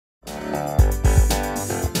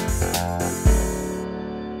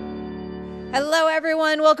Hello,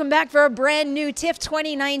 everyone. Welcome back for a brand new TIFF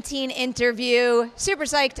 2019 interview. Super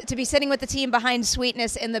psyched to be sitting with the team behind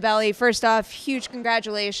Sweetness in the Belly. First off, huge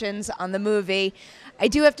congratulations on the movie. I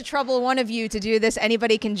do have to trouble one of you to do this.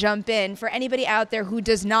 Anybody can jump in. For anybody out there who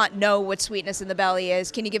does not know what Sweetness in the Belly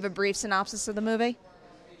is, can you give a brief synopsis of the movie?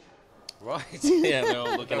 Right. Yeah, they're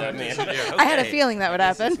all looking at me. Okay. I had a feeling that would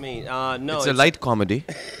happen. It's me. No, it's a light comedy.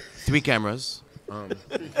 3 cameras.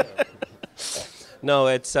 No,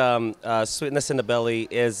 it's Sweetness in the Belly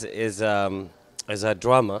is a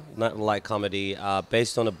drama, not a light comedy,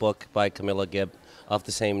 based on a book by Camilla Gibb of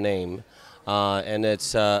the same name, and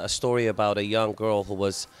it's a story about a young girl who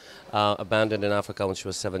was abandoned in Africa when she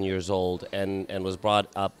was 7 years old, and was brought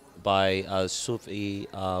up by a Sufi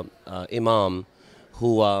imam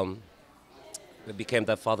who became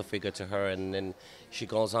that father figure to her, and then she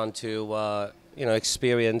goes on to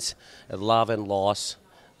experience love and loss.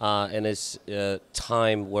 In this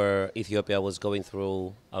time where Ethiopia was going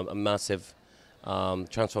through a massive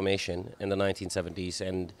transformation in the 1970s,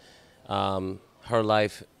 and her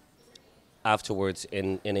life afterwards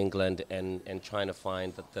in England and trying to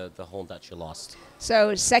find the home that she lost.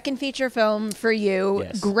 So, second feature film for you.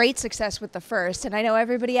 Yes. Great success with the first. And I know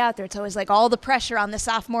everybody out there, it's always like all the pressure on the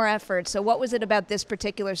sophomore effort. So what was it about this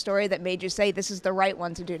particular story that made you say this is the right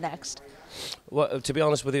one to do next? Well, to be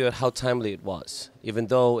honest with you, how timely it was. Even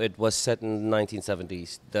though it was set in the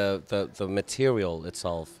 1970s, the material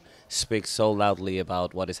itself speaks so loudly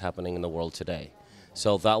about what is happening in the world today.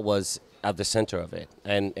 So that was at the center of it,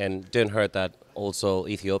 and didn't hurt that also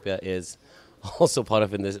Ethiopia is also part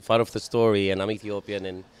of the story, and I'm Ethiopian,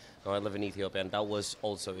 and I live in Ethiopia, and that was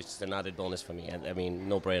also just an added bonus for me. I mean,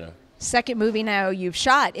 no brainer. Second movie now you've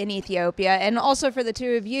shot in Ethiopia, and also for the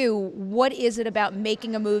two of you, what is it about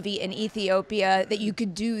making a movie in Ethiopia that you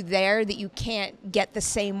could do there that you can't get the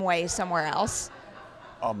same way somewhere else?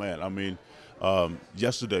 Oh man, I mean,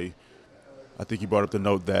 yesterday, I think you brought up the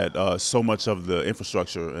note that so much of the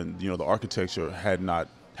infrastructure and the architecture had not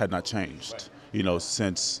changed.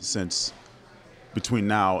 Since between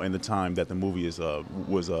now and the time that the movie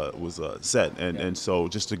was set, and so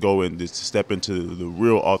just to go and just step into the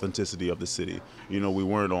real authenticity of the city. We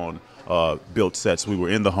weren't on built sets. We were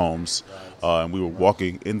in the homes, and we were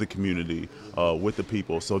walking in the community with the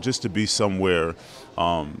people. So just to be somewhere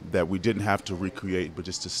that we didn't have to recreate, but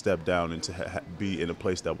just to step down and to be in a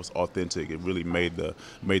place that was authentic, it really made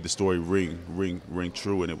the story ring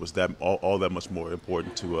true, and it was that all that much more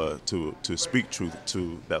important to speak truth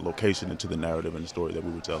to that location and to the narrative and the story that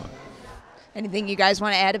we were telling. Anything you guys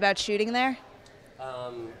want to add about shooting there?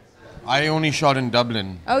 I only shot in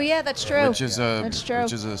Dublin. Oh yeah, that's true. Which is true.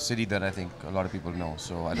 which is a city that I think a lot of people know.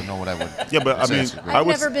 So I don't know what I would. Yeah, but I mean, I've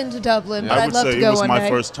never been to Dublin, but I I'd would love say to go it was one my day.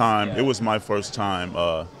 first time. It was my first time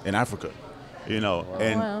in Africa,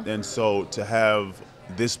 Wow. and so to have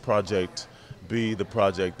this project be the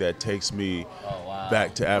project that takes me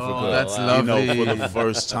back to Africa, that's lovely. for the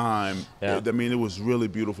first time. Yeah. I mean, it was really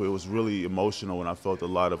beautiful. It was really emotional, and I felt a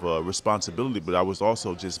lot of responsibility. But I was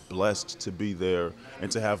also just blessed to be there and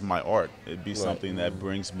to have my art. It'd be something that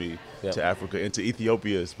brings me to Africa and to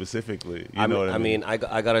Ethiopia specifically. You know what I mean? I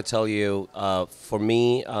gotta tell you, for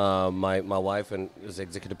me, my wife and his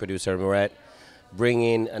executive producer Murat,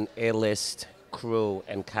 bringing an A-list crew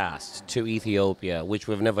and cast to Ethiopia, which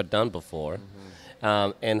we've never done before,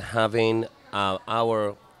 and having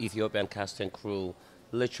our Ethiopian cast and crew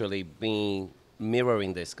literally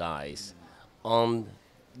mirroring these guys on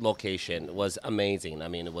location was amazing. I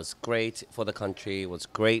mean, it was great for the country, it was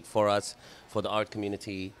great for us, for the art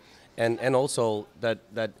community, and also that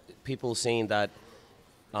people seeing that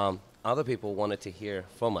other people wanted to hear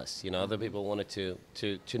from us. Other people wanted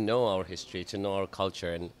to know our history, to know our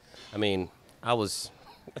culture, and I mean, I was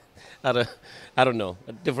I don't know,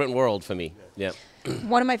 a different world for me. Yeah.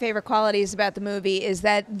 One of my favorite qualities about the movie is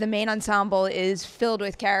that the main ensemble is filled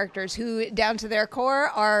with characters who, down to their core,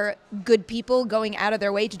 are good people going out of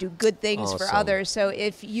their way to do good things for others. So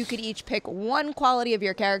if you could each pick one quality of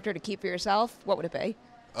your character to keep for yourself, what would it be?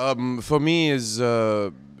 For me is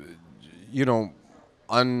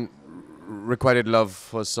unrequited love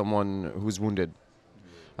for someone who's wounded.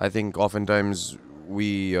 I think oftentimes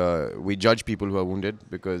we judge people who are wounded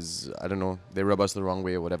because, I don't know, they rub us the wrong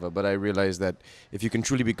way or whatever. But I realize that if you can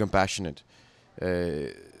truly be compassionate,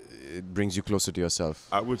 it brings you closer to yourself.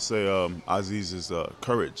 I would say Aziz's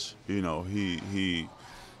courage. He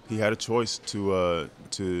had a choice to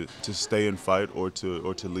stay and fight or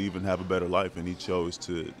to leave and have a better life, and he chose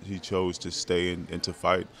to stay and to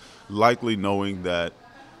fight, likely knowing that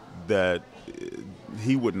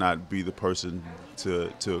he would not be the person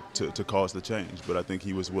to cause the change, but I think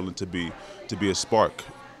he was willing to be a spark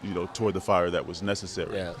toward the fire that was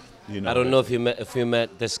necessary. Yeah. You I don't know if you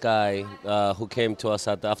met this guy who came to us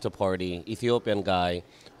at the after party, Ethiopian guy,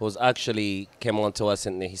 who's actually came on to us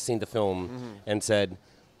and he's seen the film and said,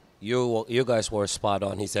 you guys were spot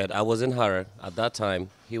on. He said, I was in Harar at that time.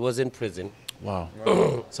 He was in prison. Wow.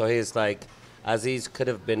 So he's like, Aziz could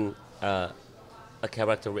have been a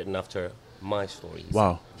character written after my story.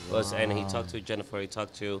 Wow. And he talked to Jennifer, he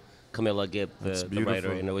talked to Camilla Gibb, the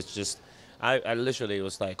writer, and it was just, I literally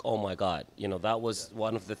was like, oh my God, that was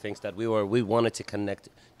one of the things that we wanted to connect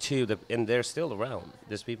to, and they're still around.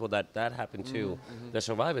 There's people that happened to, the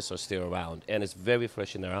survivors are still around, and it's very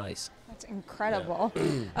fresh in their eyes. That's incredible.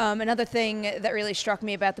 Yeah. Another thing that really struck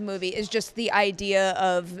me about the movie is just the idea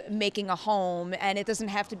of making a home, and it doesn't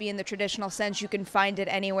have to be in the traditional sense. You can find it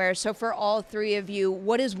anywhere. So for all three of you,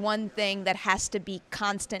 what is one thing that has to be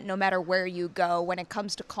constant no matter where you go when it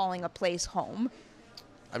comes to calling a place home?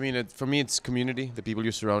 I mean, for me, it's community, the people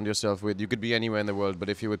you surround yourself with. You could be anywhere in the world, but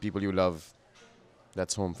if you're with people you love,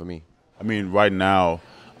 that's home for me. I mean, right now,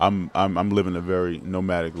 I'm living a very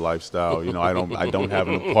nomadic lifestyle. I don't have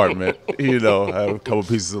an apartment. I have a couple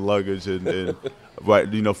pieces of luggage,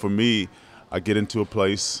 but for me, I get into a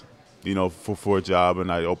place, for a job, and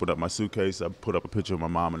I open up my suitcase. I put up a picture of my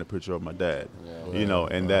mom and a picture of my dad.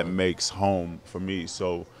 And that makes home for me.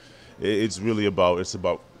 So it's really about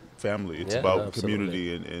family. It's about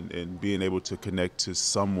community and being able to connect to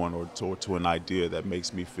someone or to an idea that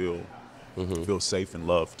makes me feel safe and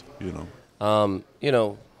loved.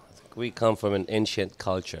 We come from an ancient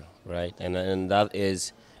culture, right? And that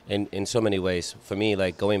is in so many ways. For me,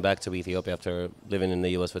 like going back to Ethiopia after living in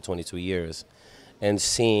the U.S. for 22 years and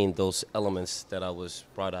seeing those elements that I was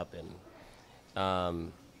brought up in,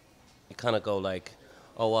 you kind of go like,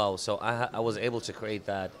 oh, wow. So I was able to create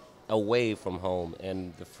that away from home,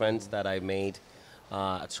 and the friends that I made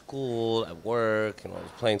at school, at work,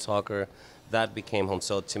 playing soccer, that became home.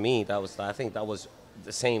 So to me, I think that was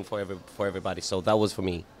the same for everybody. So that was for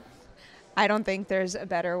me. I don't think there's a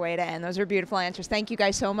better way to end. Those are beautiful answers. Thank you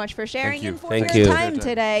guys so much for sharing and for Thank your you. time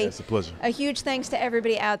today. Yeah, it's a pleasure. A huge thanks to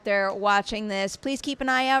everybody out there watching this. Please keep an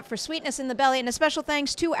eye out for Sweetness in the Belly, and a special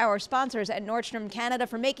thanks to our sponsors at Nordstrom Canada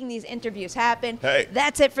for making these interviews happen. Hey.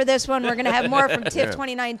 That's it for this one. We're going to have more from TIFF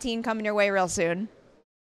 2019 coming your way real soon.